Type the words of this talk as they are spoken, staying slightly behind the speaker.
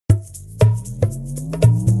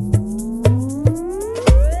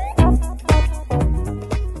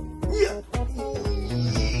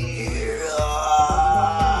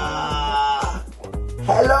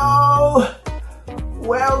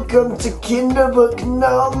Kinderbook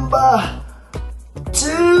number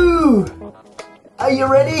 2. Are you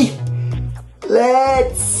ready?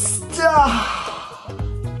 Let's start.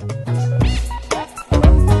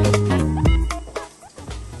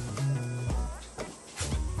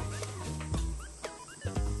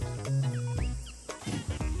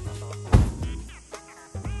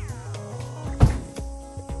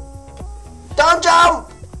 Don't jump!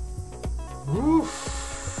 Oof.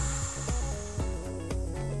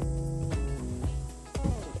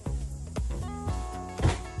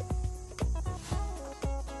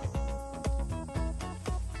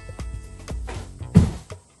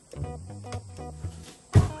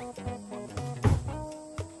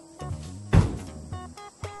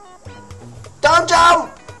 Don't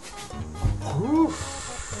jump! Oof.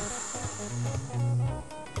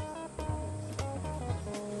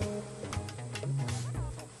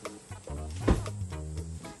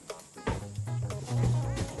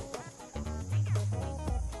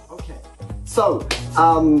 So,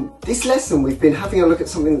 this lesson we've been having a look at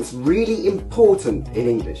something that's really important in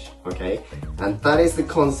English, okay? And that is the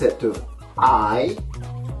concept of I,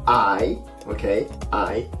 okay?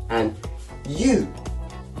 I, and you,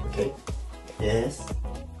 okay? Yes,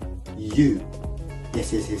 you.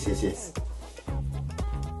 Yes, yes, yes, yes, yes.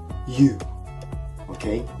 You,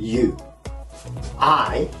 okay? You.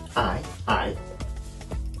 I,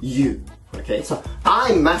 you, okay? So,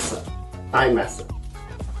 I'm Masa,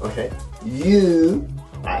 okay? You,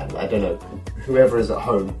 I don't know, whoever is at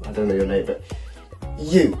home, I don't know your name, but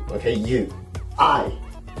you, okay, you, I,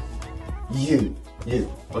 you,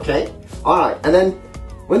 okay? Alright, and then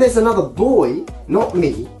when there's another boy, not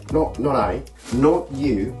me, not I, not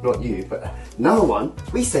you, but another one,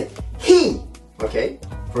 we say he, okay?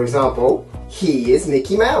 For example, he is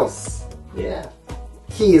Mickey Mouse, yeah,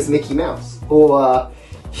 he is Mickey Mouse, or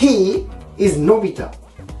he is Nobita,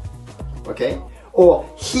 okay? Or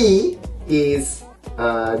he is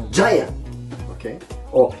Giant, okay?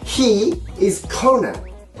 Or he is Conan,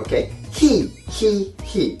 okay? He.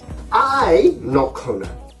 I, not Conan.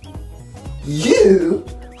 You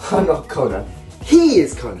are not Conan. He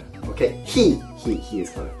is Conan, okay? He is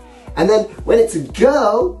Conan. And then when it's a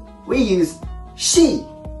girl, we use she,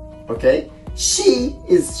 okay? She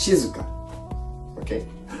is Shizuka, okay?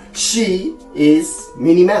 She is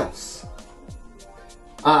Minnie Mouse.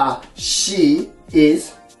 She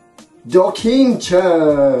is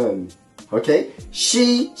Dokin-chan, okay?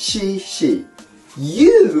 She.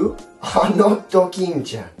 You are not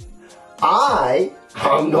Dokin-chan. I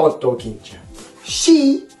am not Dokin-chan.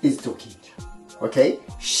 She is Dokin-chan, okay?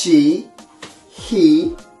 She,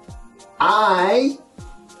 he, I,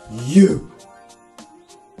 you,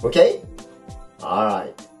 okay?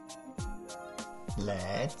 Alright.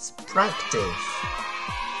 Let's practice.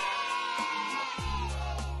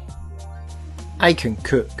 I can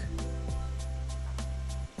cook.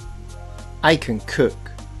 I can cook.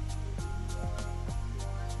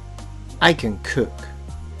 I can cook.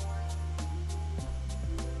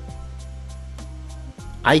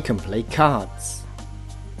 I can play cards.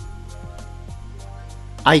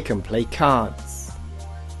 I can play cards.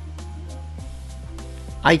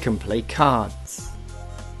 I can play cards.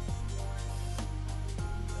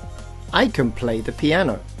 I can play the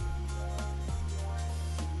piano.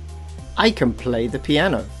 I can play the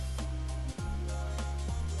piano.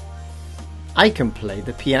 I can play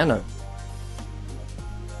the piano.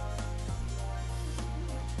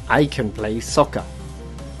 I can play soccer.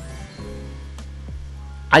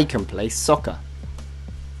 I can play soccer.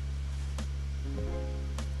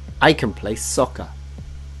 I can play soccer.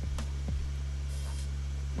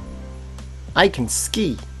 I can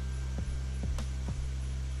ski.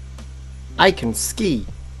 I can ski.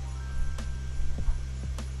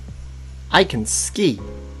 I can ski.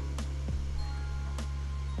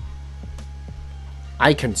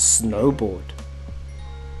 I can snowboard.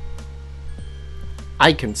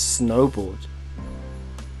 I can snowboard.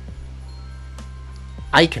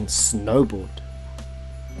 I can snowboard.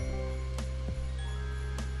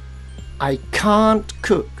 I can't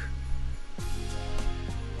cook.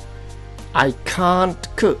 I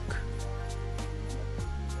can't cook.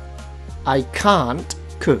 I can't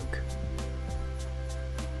cook.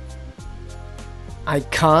 I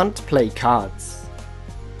can't play cards.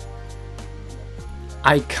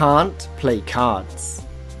 I can't play cards.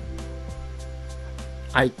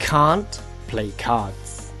 I can't play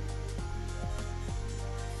cards.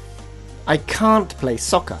 I can't play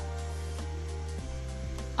soccer.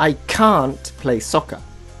 I can't play soccer.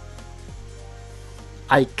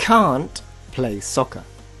 I can't play soccer.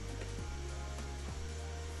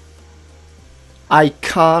 I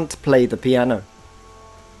can't play the piano.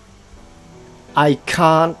 I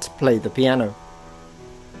can't play the piano.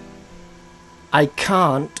 I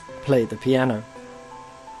can't play the piano.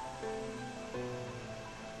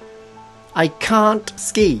 I can't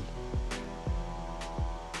ski.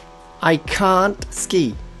 I can't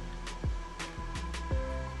ski.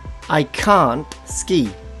 I can't ski.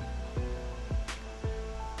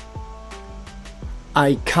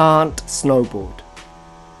 I can't snowboard.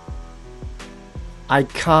 I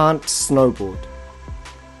can't snowboard.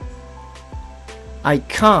 I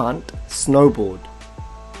can't snowboard.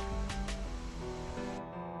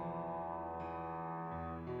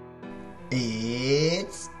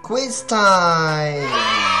 It's quiz time!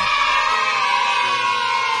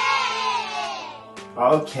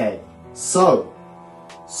 Okay, so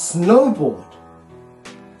snowboard.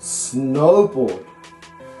 Snowboard.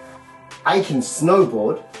 I can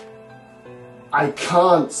snowboard. I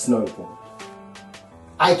can't snowboard.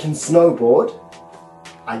 I can snowboard.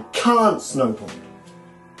 I can't snowboard.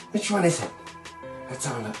 Which one is it? Let's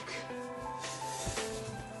have a look.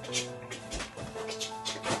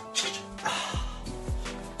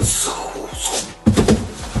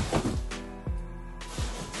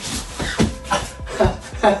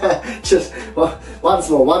 Just once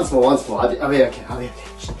more. I'll be okay. Okay,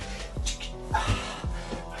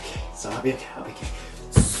 so I'll be okay.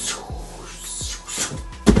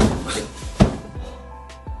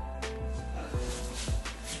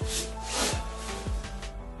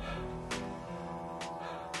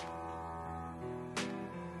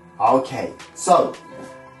 Okay, so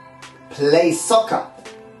play soccer.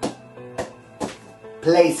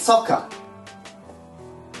 Play soccer.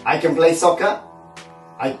 I can play soccer.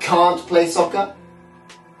 I can't play soccer.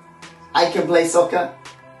 I can play soccer.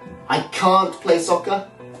 I can't play soccer.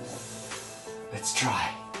 Let's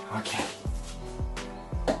try. Okay.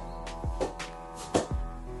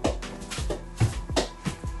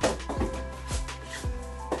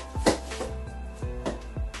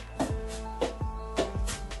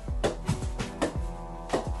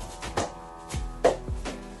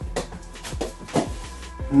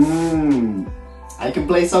 I can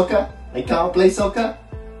play soccer. I can't play soccer.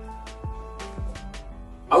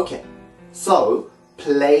 Okay, so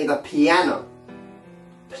play the piano.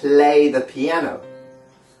 Play the piano.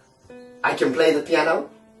 I can play the piano.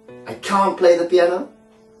 I can't play the piano.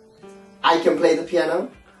 I can play the piano.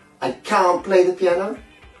 I can't play the piano.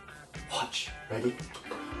 Watch. Ready?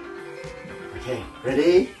 Okay,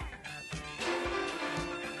 ready?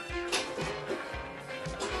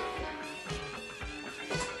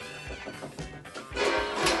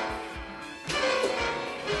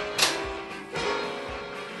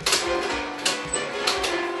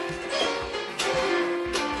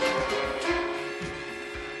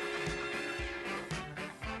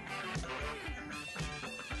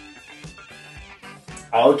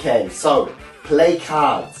 Okay, so play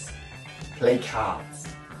cards. Play cards.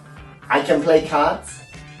 I can play cards.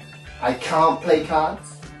 I can't play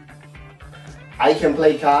cards. I can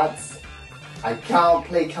play cards. I can't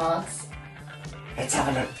play cards. Let's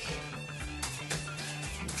have a look.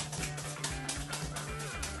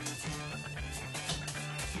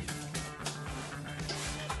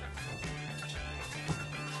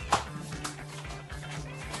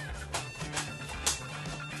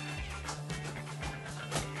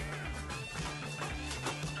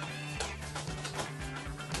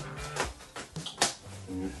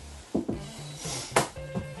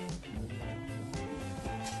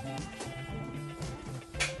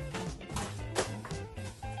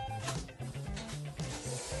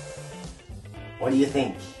 What do you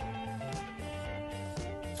think?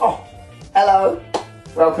 Oh, hello.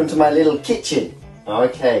 Welcome to my little kitchen.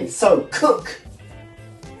 Okay, so cook.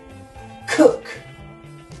 Cook.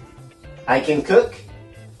 I can cook.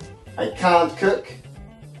 I can't cook.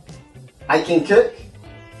 I can cook.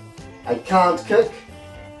 I can't cook.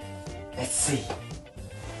 Let's see.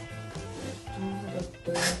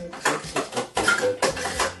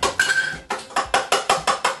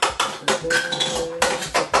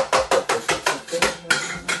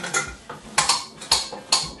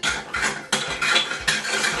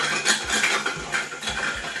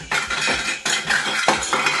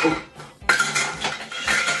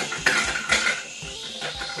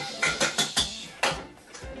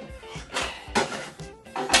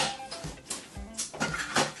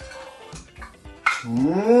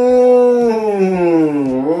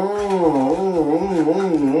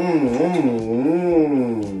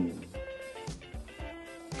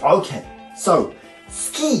 Okay, so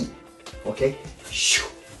ski. Okay,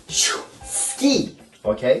 ski.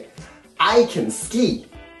 Okay, I can ski.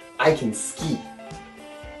 I can ski.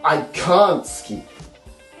 I can't ski.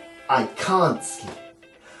 I can't ski.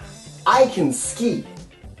 I can ski.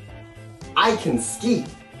 I can ski.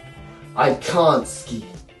 I can't ski.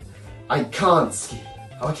 I can't ski.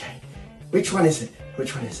 Okay. Which one is it?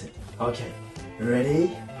 Which one is it? Okay.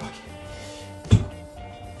 Ready? Okay.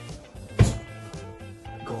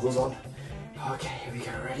 Goggles on. Okay, here we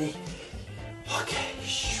go. Ready? Okay.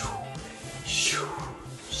 Shoo, shoo,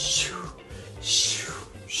 shoo, shoo,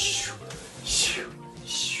 shoo, shoo, shoo,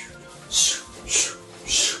 shoo, shoo, shoo,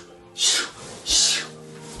 shoo, shoo,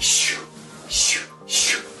 shoo, shoo,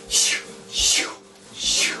 shoo, shoo, shoo,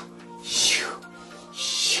 shoo,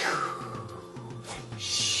 shoo,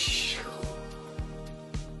 shoo.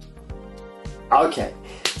 Okay.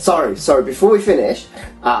 Sorry. Before we finish,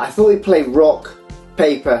 I thought we'd play rock,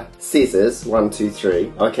 paper, scissors. 1, 2,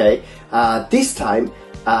 3. Okay. This time,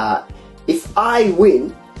 if I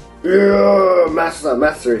win, Masa.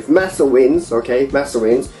 If Masa wins, okay, Masa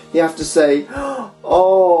wins. You have to say,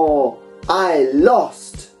 oh, I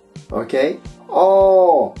lost. Okay.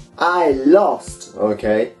 Oh, I lost.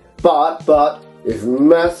 Okay. But if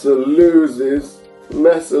Masa loses,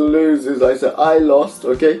 I say I lost.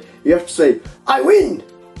 Okay. You have to say I win.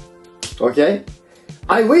 Okay.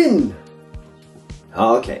 I win.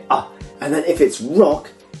 Okay. And then if it's rock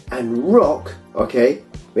and rock, okay,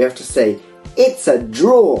 we have to say it's a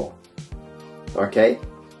draw. Okay.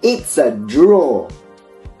 It's a draw.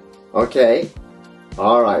 Okay.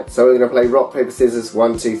 Alright, so we're going to play rock, paper, scissors,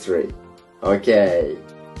 1, 2, 3. Okay.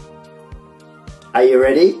 Are you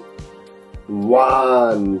ready?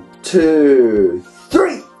 1, 2,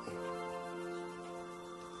 3.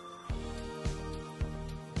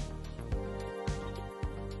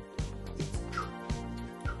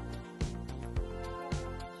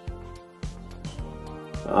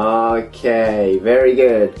 Okay, very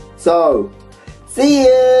good. So, see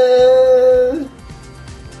you!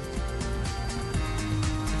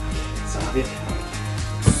 So I'll be